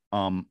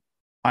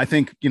 I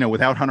think,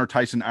 without Hunter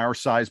Tyson, our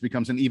size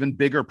becomes an even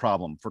bigger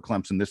problem for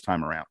Clemson this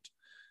time around.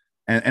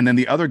 And then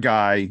the other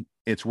guy,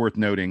 it's worth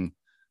noting,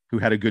 who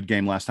had a good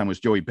game last time was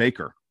Joey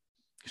Baker.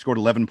 He scored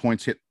 11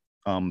 points, hit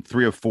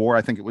 3 of 4.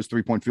 I think it was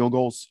 3-point field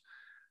goals.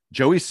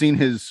 Joey's seen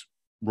his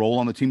role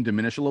on the team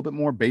diminish a little bit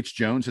more. Bates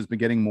Jones has been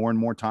getting more and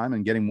more time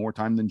and getting more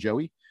time than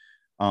Joey.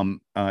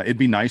 It'd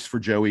be nice for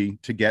Joey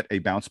to get a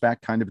bounce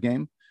back kind of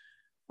game.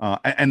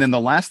 And then the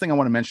last thing I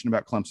want to mention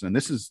about Clemson, and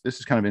this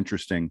is kind of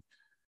interesting.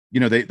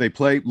 They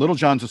play Little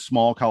John's a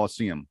small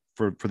coliseum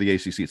for the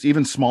ACC. It's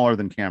even smaller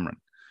than Cameron,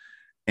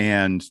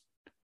 and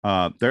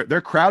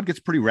their crowd gets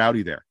pretty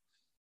rowdy there.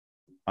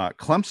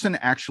 Clemson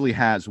actually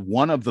has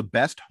one of the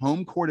best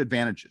home court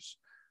advantages.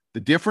 The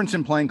difference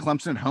in playing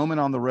Clemson at home and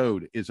on the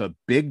road is a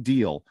big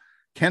deal.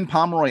 Ken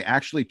Pomeroy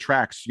actually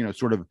tracks,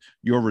 sort of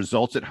your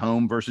results at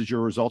home versus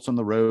your results on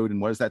the road. And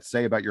what does that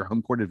say about your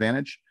home court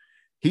advantage?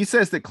 He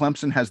says that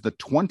Clemson has the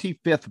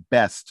 25th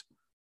best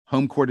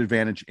home court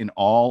advantage in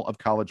all of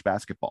college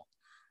basketball.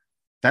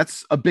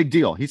 That's a big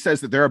deal. He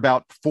says that they're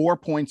about 4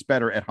 points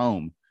better at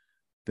home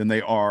than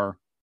they are,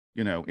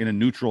 in a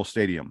neutral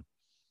stadium.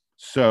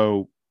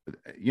 So,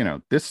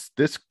 this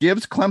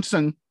gives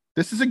Clemson,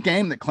 this is a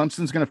game that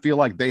Clemson's going to feel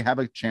like they have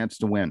a chance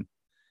to win.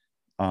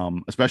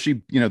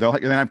 Especially, they'll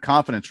have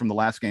confidence from the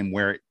last game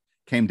where it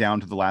came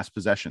down to the last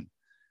possession.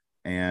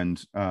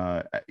 And,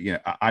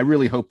 I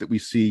really hope that we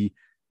see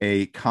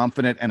a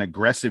confident and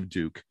aggressive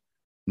Duke,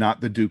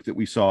 not the Duke that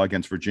we saw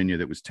against Virginia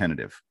that was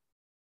tentative.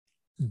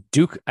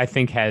 Duke, I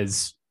think,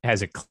 has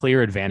a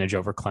clear advantage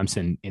over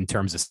Clemson in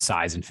terms of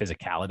size and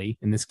physicality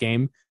in this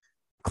game.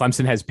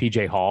 Clemson has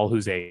PJ Hall,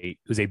 who's a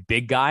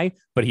big guy,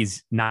 but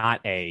he's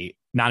not an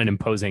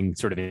imposing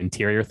sort of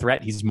interior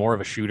threat. He's more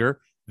of a shooter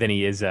than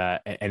he is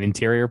an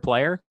interior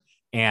player.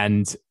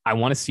 And I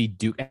want to see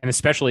Duke, and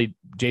especially,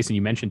 Jason,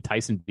 you mentioned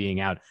Tyson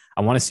being out.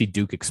 I want to see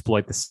Duke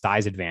exploit the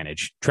size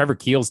advantage. Trevor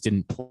Keels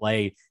didn't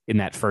play in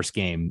that first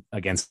game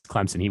against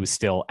Clemson. He was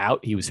still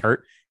out. He was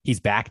hurt.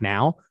 He's back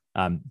now.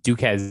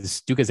 Duke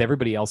has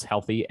everybody else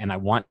healthy, and I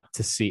want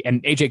to see.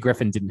 And AJ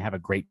Griffin didn't have a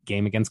great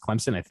game against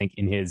Clemson. I think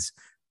in his,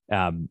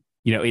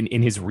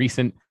 in his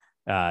recent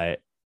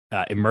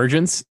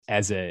emergence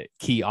as a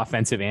key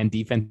offensive and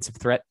defensive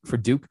threat for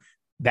Duke,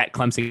 that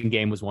Clemson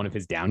game was one of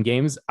his down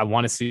games. I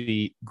want to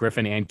see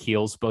Griffin and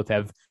Keels both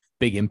have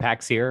big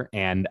impacts here.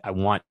 And I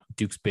want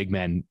Duke's big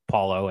men,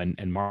 Paulo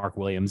and Mark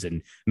Williams,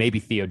 and maybe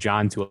Theo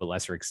John to a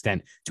lesser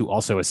extent, to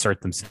also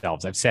assert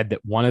themselves. I've said that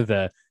one of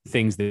the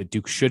things that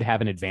Duke should have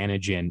an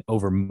advantage in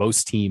over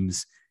most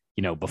teams,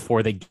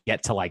 before they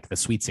get to like the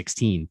Sweet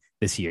 16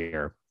 this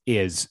year,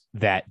 is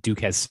that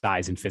Duke has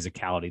size and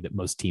physicality that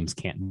most teams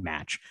can't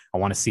match. I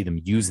want to see them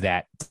use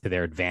that to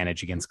their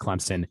advantage against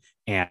Clemson.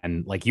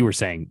 And like you were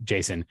saying,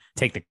 Jason,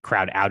 take the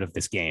crowd out of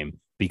this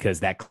game, because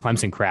that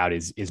Clemson crowd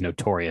is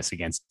notorious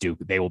against Duke.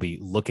 They will be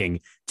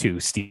looking to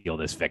steal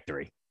this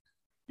victory.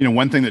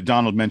 One thing that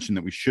Donald mentioned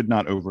that we should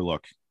not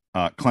overlook,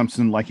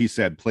 Clemson, like he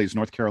said, plays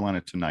North Carolina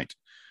tonight.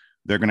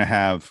 They're going to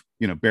have,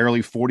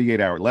 barely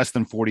 48 hours, less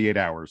than 48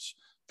 hours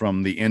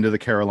from the end of the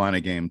Carolina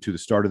game to the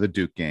start of the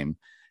Duke game.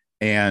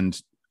 And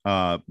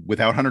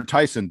without Hunter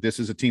Tyson, this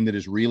is a team that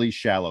is really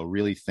shallow,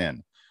 really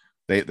thin.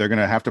 They're going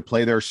to have to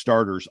play their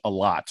starters a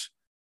lot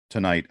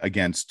tonight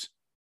against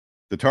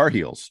the Tar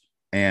Heels.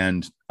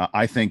 And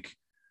I think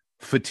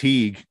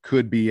fatigue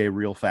could be a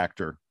real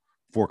factor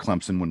for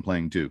Clemson when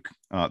playing Duke.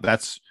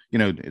 That's,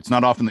 it's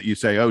not often that you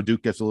say, oh,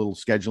 Duke gets a little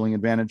scheduling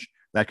advantage.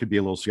 That could be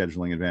a little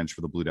scheduling advantage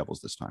for the Blue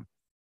Devils this time.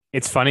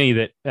 It's funny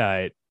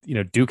that,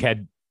 Duke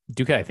had,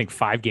 I think,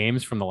 5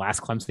 games from the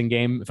last Clemson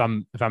game. If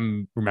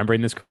I'm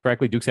remembering this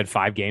correctly, Duke's had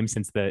 5 games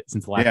since the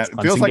last. Yeah, it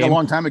Clemson feels like game. a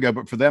long time ago,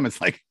 but for them, it's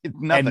like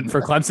nothing. And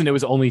for Clemson, it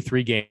was only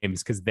 3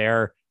 games because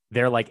they're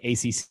like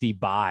ACC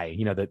bye.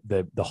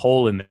 The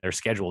hole in their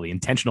schedule, the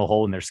intentional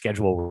hole in their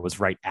schedule was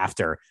right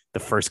after the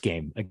first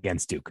game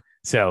against Duke.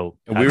 So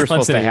we were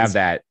supposed to have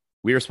that.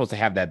 We were supposed to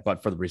have that,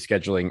 but for the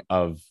rescheduling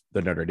of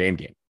the Notre Dame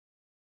game,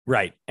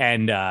 right?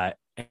 And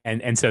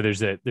so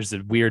there's a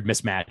weird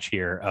mismatch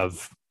here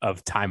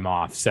of time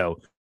off.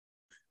 So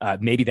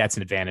maybe that's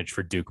an advantage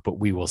for Duke, but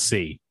we will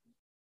see.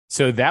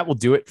 So that will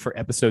do it for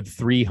episode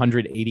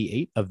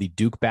 388 of the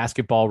Duke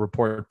Basketball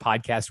Report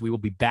podcast. We will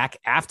be back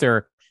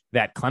after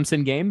that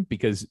Clemson game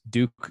because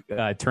Duke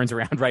turns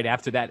around right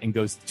after that and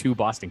goes to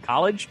Boston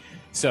College.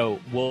 So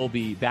we'll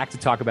be back to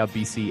talk about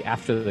BC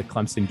after the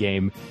Clemson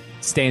game.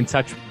 Stay in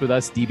touch with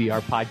us,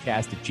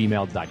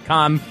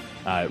 dbrpodcast@gmail.com.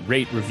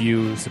 Rate,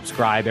 review,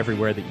 subscribe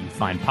everywhere that you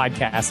find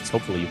podcasts.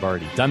 Hopefully you've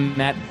already done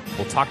that.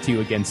 We'll talk to you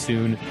again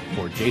soon.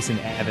 For Jason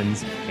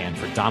Evans and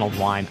for Donald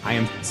Wine, I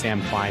am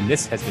Sam Klein.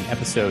 This has been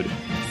episode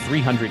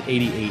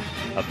 388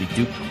 of the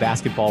Duke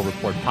Basketball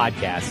Report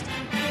podcast.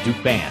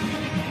 Duke Band,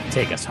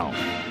 take us home.